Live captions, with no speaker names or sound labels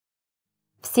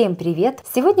Всем привет!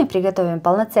 Сегодня приготовим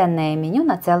полноценное меню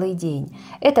на целый день.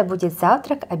 Это будет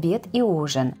завтрак, обед и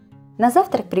ужин. На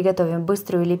завтрак приготовим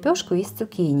быструю лепешку из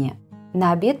цукини.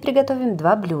 На обед приготовим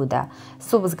два блюда –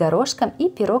 суп с горошком и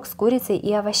пирог с курицей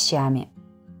и овощами.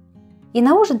 И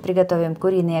на ужин приготовим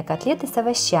куриные котлеты с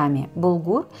овощами,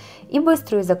 булгур и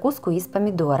быструю закуску из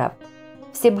помидоров.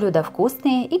 Все блюда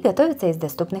вкусные и готовятся из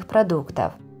доступных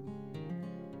продуктов.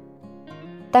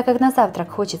 Так как на завтрак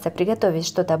хочется приготовить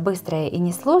что-то быстрое и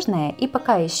несложное, и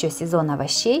пока еще сезон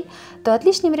овощей, то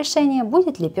отличным решением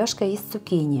будет лепешка из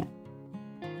цукини.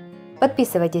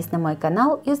 Подписывайтесь на мой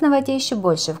канал и узнавайте еще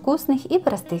больше вкусных и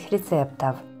простых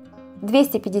рецептов.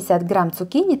 250 грамм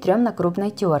цукини трем на крупной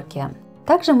терке.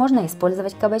 Также можно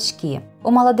использовать кабачки.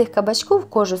 У молодых кабачков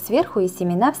кожу сверху и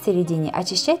семена в середине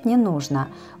очищать не нужно.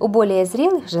 У более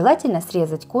зрелых желательно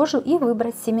срезать кожу и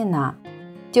выбрать семена.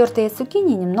 Тертые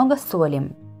цукини немного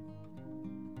солим.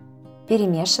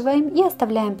 Перемешиваем и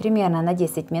оставляем примерно на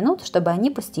 10 минут, чтобы они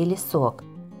пустили сок.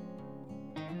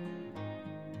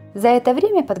 За это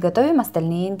время подготовим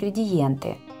остальные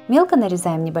ингредиенты. Мелко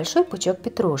нарезаем небольшой пучок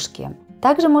петрушки.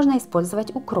 Также можно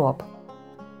использовать укроп.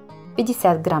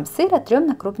 50 грамм сыра трем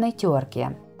на крупной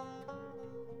терке.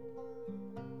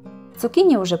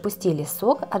 Цукини уже пустили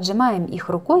сок, отжимаем их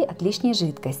рукой от лишней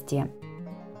жидкости.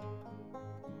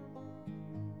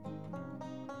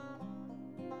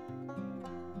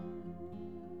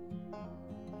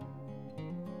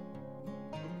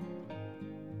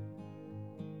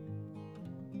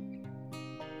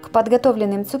 К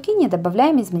подготовленным цукини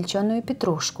добавляем измельченную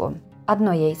петрушку,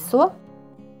 одно яйцо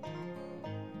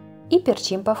и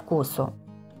перчим по вкусу.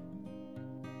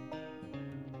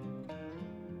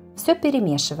 Все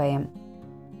перемешиваем.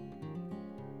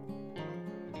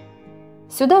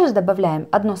 Сюда же добавляем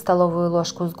 1 столовую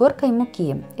ложку с горкой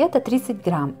муки, это 30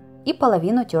 грамм, и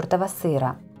половину тертого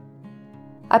сыра.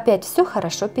 Опять все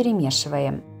хорошо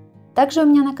перемешиваем. Также у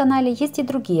меня на канале есть и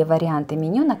другие варианты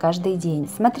меню на каждый день.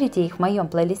 Смотрите их в моем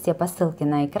плейлисте по ссылке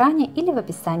на экране или в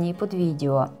описании под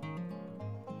видео.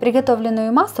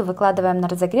 Приготовленную массу выкладываем на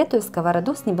разогретую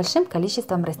сковороду с небольшим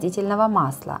количеством растительного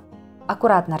масла.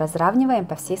 Аккуратно разравниваем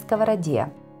по всей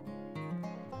сковороде.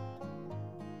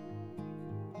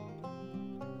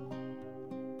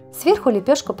 Сверху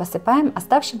лепешку посыпаем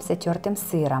оставшимся тертым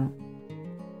сыром.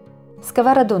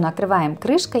 Сковороду накрываем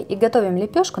крышкой и готовим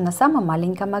лепешку на самом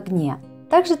маленьком огне.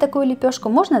 Также такую лепешку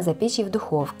можно запечь и в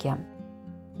духовке.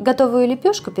 Готовую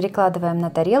лепешку перекладываем на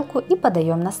тарелку и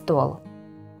подаем на стол.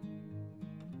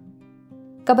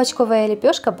 Кабачковая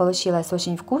лепешка получилась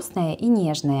очень вкусная и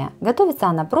нежная. Готовится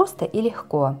она просто и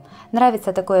легко.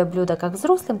 Нравится такое блюдо как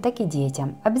взрослым, так и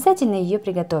детям. Обязательно ее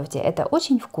приготовьте, это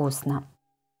очень вкусно.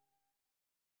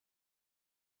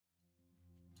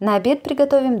 На обед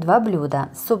приготовим два блюда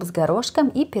 – суп с горошком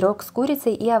и пирог с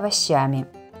курицей и овощами.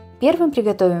 Первым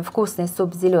приготовим вкусный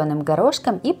суп с зеленым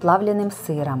горошком и плавленым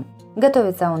сыром.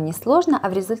 Готовится он несложно, а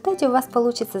в результате у вас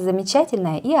получится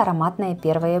замечательное и ароматное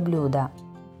первое блюдо.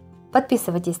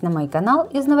 Подписывайтесь на мой канал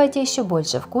и узнавайте еще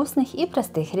больше вкусных и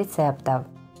простых рецептов.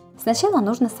 Сначала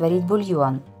нужно сварить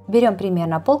бульон. Берем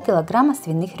примерно полкилограмма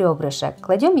свиных ребрышек,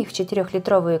 кладем их в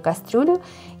 4-литровую кастрюлю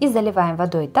и заливаем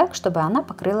водой так, чтобы она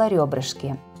покрыла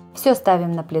ребрышки. Все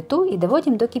ставим на плиту и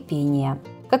доводим до кипения.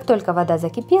 Как только вода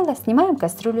закипела, снимаем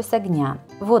кастрюлю с огня.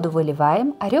 Воду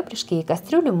выливаем, а ребрышки и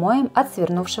кастрюлю моем от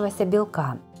свернувшегося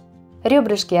белка.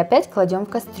 Ребрышки опять кладем в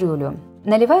кастрюлю.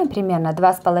 Наливаем примерно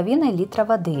 2,5 литра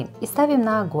воды и ставим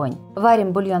на огонь.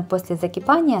 Варим бульон после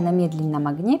закипания на медленном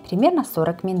огне примерно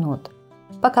 40 минут.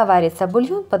 Пока варится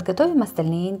бульон, подготовим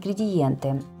остальные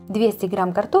ингредиенты. 200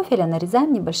 грамм картофеля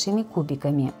нарезаем небольшими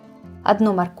кубиками.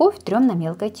 Одну морковь трем на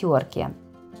мелкой терке.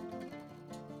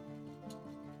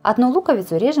 Одну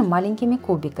луковицу режем маленькими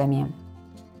кубиками.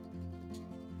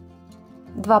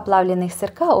 2 плавленых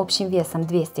сырка общим весом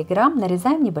 200 грамм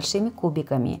нарезаем небольшими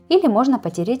кубиками, или можно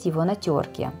потереть его на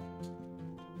терке.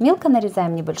 Мелко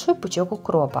нарезаем небольшой пучок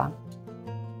укропа.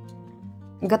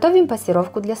 Готовим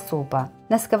пассировку для супа.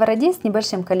 На сковороде с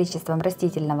небольшим количеством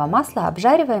растительного масла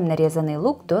обжариваем нарезанный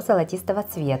лук до золотистого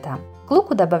цвета. К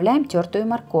луку добавляем тертую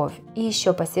морковь и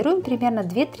еще пассируем примерно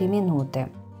 2-3 минуты.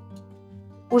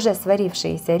 Уже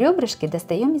сварившиеся ребрышки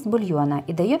достаем из бульона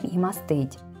и даем им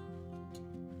остыть.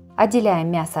 Отделяем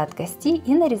мясо от кости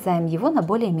и нарезаем его на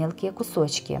более мелкие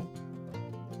кусочки.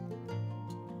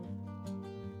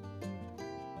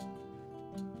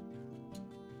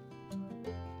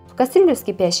 В кастрюлю с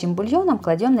кипящим бульоном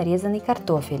кладем нарезанный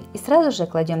картофель и сразу же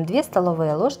кладем 2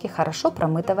 столовые ложки хорошо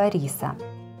промытого риса.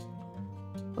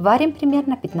 Варим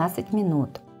примерно 15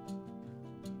 минут.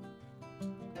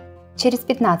 Через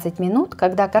 15 минут,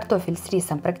 когда картофель с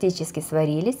рисом практически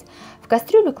сварились, в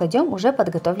кастрюлю кладем уже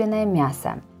подготовленное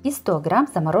мясо и 100 грамм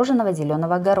замороженного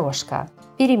зеленого горошка.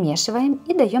 Перемешиваем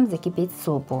и даем закипеть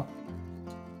супу.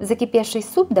 В закипевший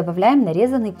суп добавляем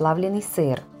нарезанный плавленый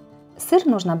сыр. Сыр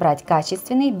нужно брать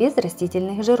качественный, без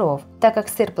растительных жиров, так как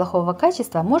сыр плохого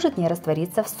качества может не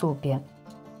раствориться в супе.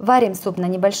 Варим суп на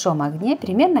небольшом огне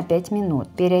примерно 5 минут,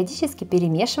 периодически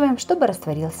перемешиваем, чтобы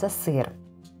растворился сыр.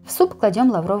 В суп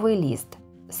кладем лавровый лист,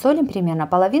 солим примерно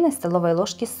половиной столовой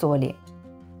ложки соли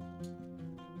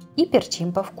и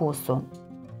перчим по вкусу.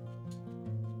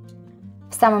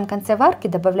 В самом конце варки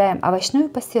добавляем овощную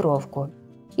пассировку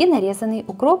и нарезанный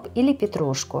укроп или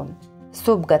петрушку.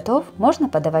 Суп готов, можно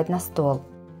подавать на стол.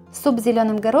 Суп с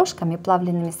зеленым горошком и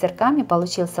плавленными сырками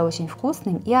получился очень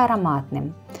вкусным и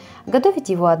ароматным. Готовить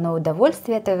его одно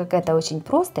удовольствие, так как это очень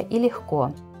просто и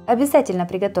легко. Обязательно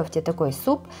приготовьте такой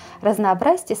суп,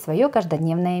 разнообразьте свое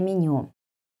каждодневное меню.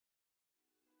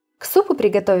 К супу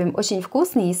приготовим очень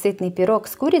вкусный и сытный пирог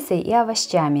с курицей и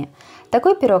овощами.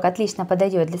 Такой пирог отлично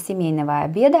подойдет для семейного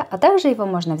обеда, а также его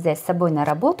можно взять с собой на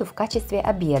работу в качестве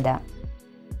обеда.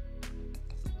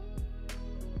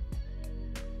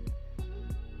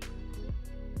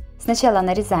 Сначала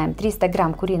нарезаем 300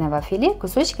 грамм куриного филе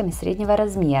кусочками среднего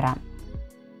размера.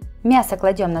 Мясо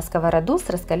кладем на сковороду с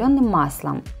раскаленным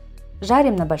маслом.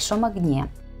 Жарим на большом огне.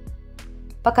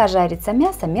 Пока жарится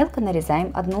мясо, мелко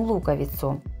нарезаем одну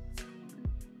луковицу.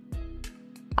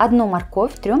 Одну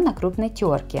морковь трем на крупной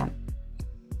терке.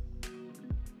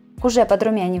 К уже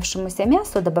подрумянившемуся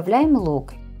мясу добавляем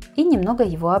лук и немного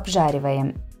его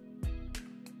обжариваем.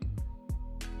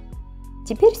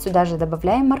 Теперь сюда же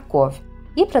добавляем морковь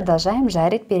и продолжаем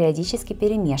жарить, периодически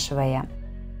перемешивая.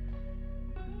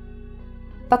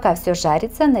 Пока все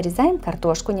жарится, нарезаем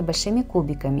картошку небольшими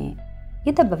кубиками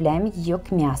и добавляем ее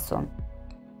к мясу.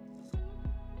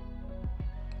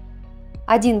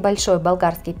 Один большой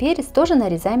болгарский перец тоже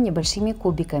нарезаем небольшими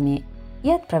кубиками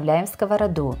и отправляем в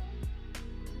сковороду.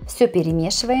 Все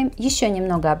перемешиваем, еще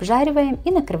немного обжариваем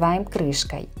и накрываем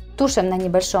крышкой. Тушим на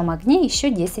небольшом огне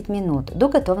еще 10 минут до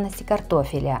готовности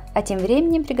картофеля, а тем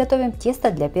временем приготовим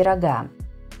тесто для пирога.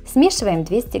 Смешиваем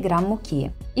 200 грамм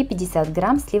муки и 50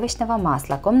 грамм сливочного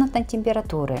масла комнатной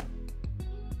температуры.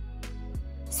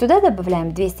 Сюда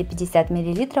добавляем 250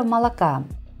 мл молока,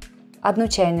 1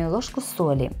 чайную ложку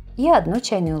соли и 1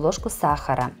 чайную ложку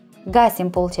сахара.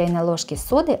 Гасим пол чайной ложки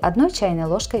соды 1 чайной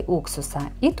ложкой уксуса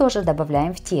и тоже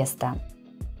добавляем в тесто.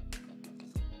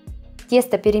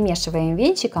 Тесто перемешиваем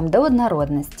венчиком до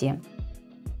однородности.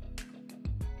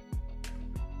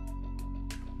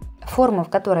 Форму, в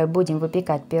которой будем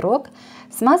выпекать пирог,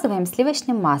 смазываем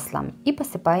сливочным маслом и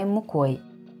посыпаем мукой.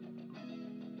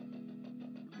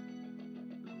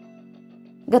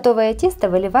 Готовое тесто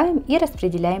выливаем и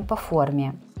распределяем по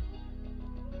форме.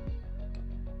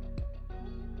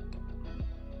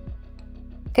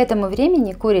 К этому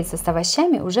времени курица с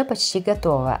овощами уже почти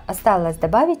готова. Осталось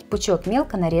добавить пучок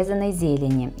мелко нарезанной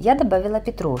зелени. Я добавила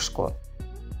петрушку.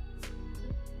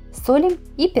 Солим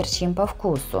и перчим по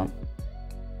вкусу.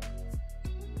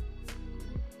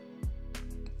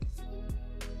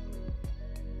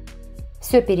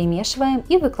 Все перемешиваем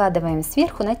и выкладываем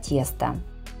сверху на тесто.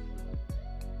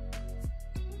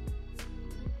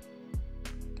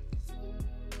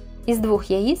 Из 2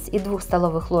 яиц и 2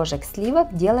 столовых ложек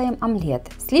сливок делаем омлет.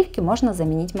 Сливки можно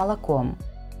заменить молоком.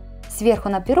 Сверху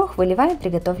на пирог выливаем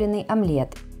приготовленный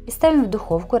омлет и ставим в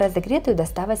духовку, разогретую до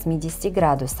 180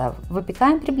 градусов.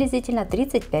 Выпекаем приблизительно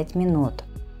 35 минут.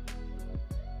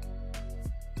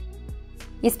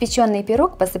 Испеченный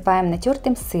пирог посыпаем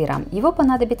натертым сыром. Его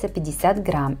понадобится 50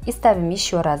 грамм и ставим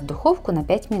еще раз в духовку на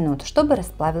 5 минут, чтобы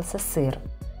расплавился сыр.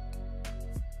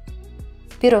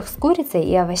 Пирог с курицей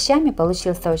и овощами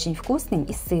получился очень вкусным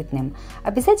и сытным.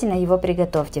 Обязательно его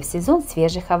приготовьте в сезон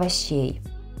свежих овощей.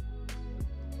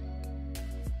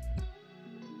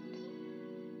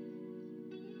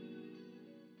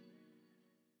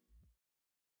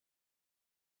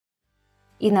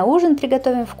 И на ужин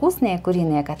приготовим вкусные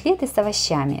куриные котлеты с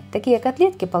овощами. Такие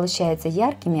котлетки получаются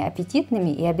яркими, аппетитными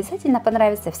и обязательно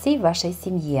понравятся всей вашей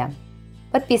семье.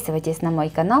 Подписывайтесь на мой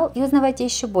канал и узнавайте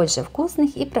еще больше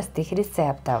вкусных и простых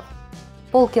рецептов.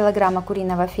 Полкилограмма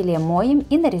куриного филе моем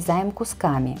и нарезаем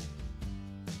кусками.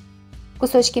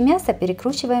 Кусочки мяса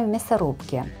перекручиваем в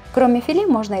мясорубке. Кроме филе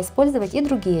можно использовать и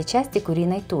другие части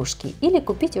куриной тушки или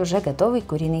купить уже готовый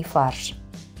куриный фарш.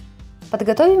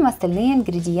 Подготовим остальные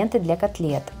ингредиенты для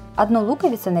котлет. 1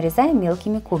 луковицу нарезаем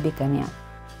мелкими кубиками.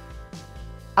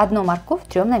 1 морковь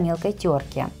трем на мелкой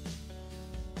терке.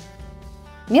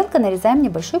 Мелко нарезаем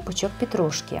небольшой пучок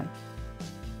петрушки.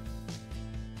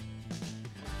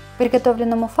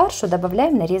 приготовленному фаршу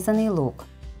добавляем нарезанный лук,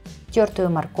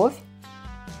 тертую морковь,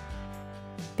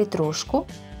 петрушку,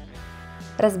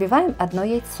 разбиваем одно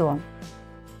яйцо,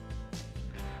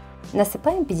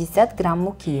 насыпаем 50 грамм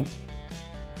муки,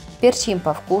 перчим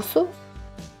по вкусу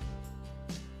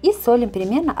и солим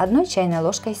примерно 1 чайной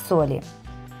ложкой соли.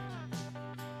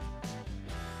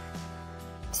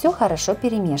 Все хорошо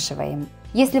перемешиваем.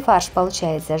 Если фарш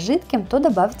получается жидким, то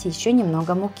добавьте еще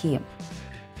немного муки.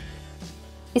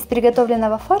 Из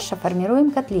приготовленного фарша формируем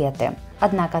котлеты.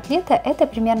 Одна котлета – это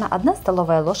примерно 1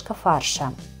 столовая ложка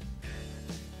фарша.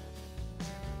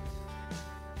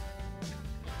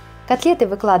 Котлеты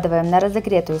выкладываем на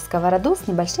разогретую сковороду с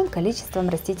небольшим количеством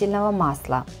растительного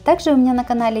масла. Также у меня на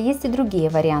канале есть и другие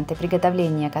варианты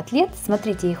приготовления котлет,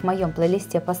 смотрите их в моем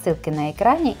плейлисте по ссылке на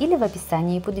экране или в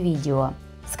описании под видео.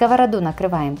 Сковороду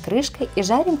накрываем крышкой и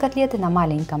жарим котлеты на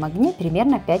маленьком огне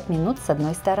примерно 5 минут с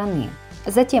одной стороны.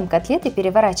 Затем котлеты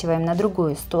переворачиваем на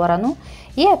другую сторону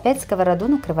и опять сковороду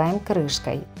накрываем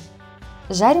крышкой.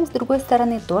 Жарим с другой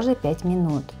стороны тоже 5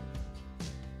 минут.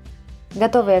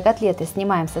 Готовые котлеты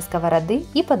снимаем со сковороды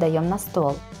и подаем на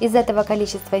стол. Из этого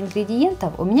количества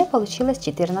ингредиентов у меня получилось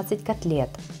 14 котлет.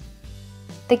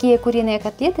 Такие куриные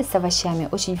котлеты с овощами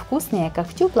очень вкусные как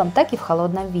в теплом, так и в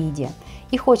холодном виде.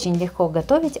 Их очень легко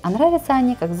готовить, а нравятся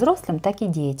они как взрослым, так и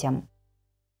детям.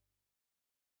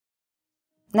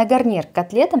 На гарнир к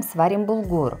котлетам сварим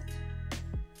булгур.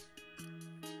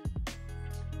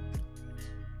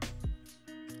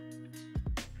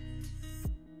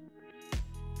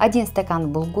 Один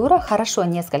стакан булгура хорошо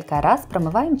несколько раз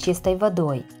промываем чистой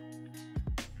водой.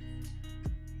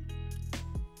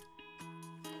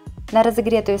 На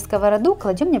разогретую сковороду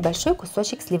кладем небольшой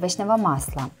кусочек сливочного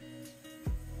масла.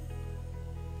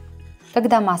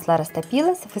 Когда масло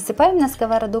растопилось, высыпаем на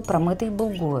сковороду промытый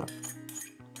булгур.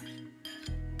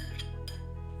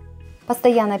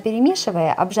 Постоянно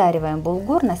перемешивая, обжариваем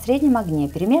булгур на среднем огне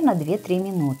примерно 2-3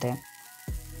 минуты.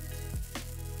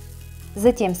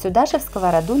 Затем сюда же в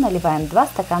сковороду наливаем 2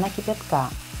 стакана кипятка.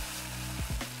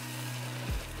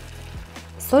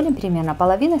 Солим примерно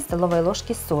половиной столовой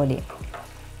ложки соли.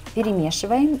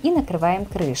 Перемешиваем и накрываем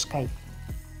крышкой.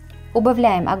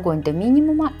 Убавляем огонь до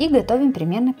минимума и готовим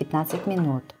примерно 15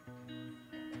 минут.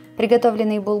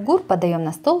 Приготовленный булгур подаем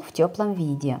на стол в теплом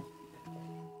виде.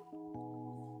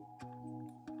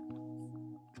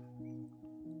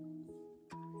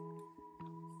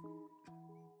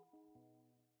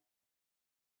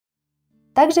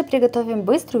 Также приготовим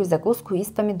быструю закуску из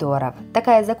помидоров.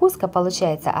 Такая закуска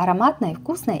получается ароматной,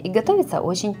 вкусной и готовится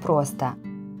очень просто.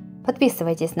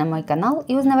 Подписывайтесь на мой канал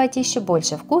и узнавайте еще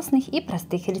больше вкусных и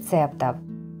простых рецептов.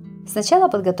 Сначала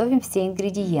подготовим все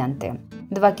ингредиенты.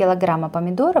 2 кг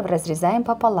помидоров разрезаем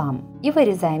пополам и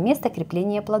вырезаем место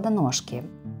крепления плодоножки.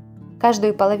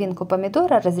 Каждую половинку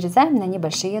помидора разрезаем на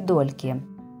небольшие дольки.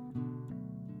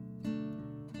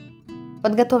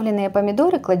 Подготовленные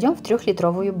помидоры кладем в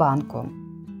 3-литровую банку.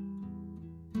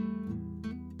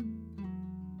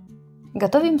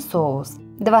 Готовим соус.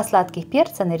 2 сладких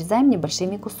перца нарезаем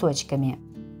небольшими кусочками.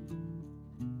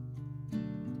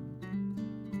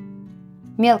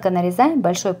 Мелко нарезаем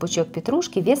большой пучок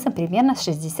петрушки весом примерно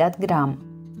 60 грамм.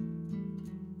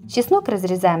 Чеснок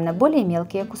разрезаем на более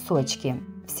мелкие кусочки.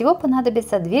 Всего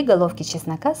понадобится 2 головки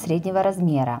чеснока среднего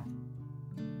размера.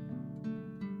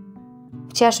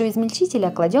 В чашу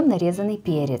измельчителя кладем нарезанный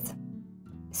перец.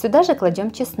 Сюда же кладем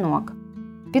чеснок,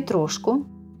 петрушку.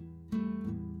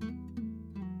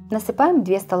 Насыпаем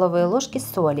 2 столовые ложки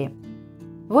соли,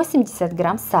 80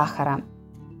 грамм сахара.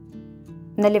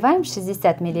 Наливаем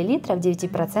 60 мл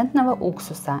 9%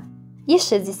 уксуса и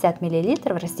 60 мл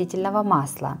растительного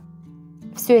масла.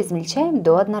 Все измельчаем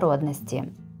до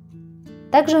однородности.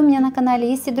 Также у меня на канале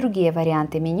есть и другие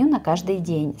варианты меню на каждый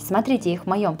день. Смотрите их в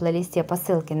моем плейлисте по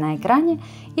ссылке на экране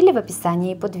или в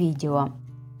описании под видео.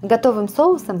 Готовым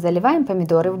соусом заливаем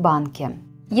помидоры в банке.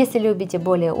 Если любите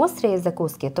более острые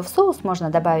закуски, то в соус можно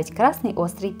добавить красный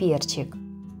острый перчик.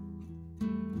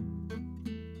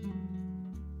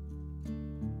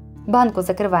 Банку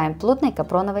закрываем плотной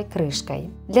капроновой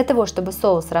крышкой. Для того, чтобы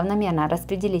соус равномерно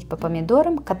распределить по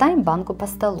помидорам, катаем банку по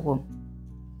столу.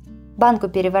 Банку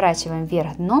переворачиваем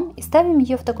вверх дном и ставим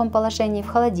ее в таком положении в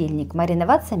холодильник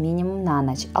мариноваться минимум на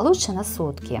ночь, а лучше на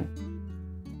сутки.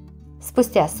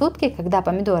 Спустя сутки, когда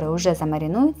помидоры уже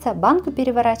замаринуются, банку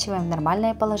переворачиваем в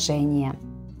нормальное положение.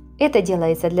 Это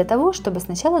делается для того, чтобы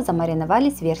сначала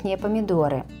замариновались верхние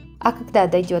помидоры, а когда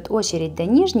дойдет очередь до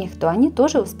нижних, то они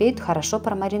тоже успеют хорошо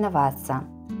промариноваться.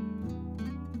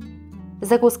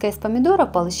 Закуска из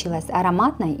помидоров получилась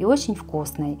ароматной и очень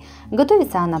вкусной.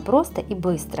 Готовится она просто и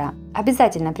быстро.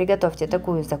 Обязательно приготовьте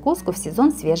такую закуску в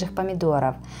сезон свежих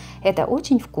помидоров. Это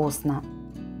очень вкусно.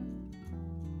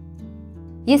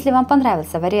 Если вам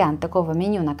понравился вариант такого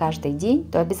меню на каждый день,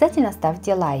 то обязательно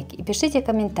ставьте лайк и пишите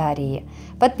комментарии.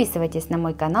 Подписывайтесь на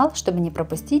мой канал, чтобы не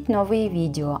пропустить новые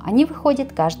видео. Они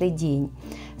выходят каждый день.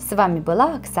 С вами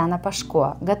была Оксана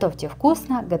Пашко. Готовьте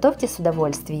вкусно, готовьте с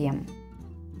удовольствием.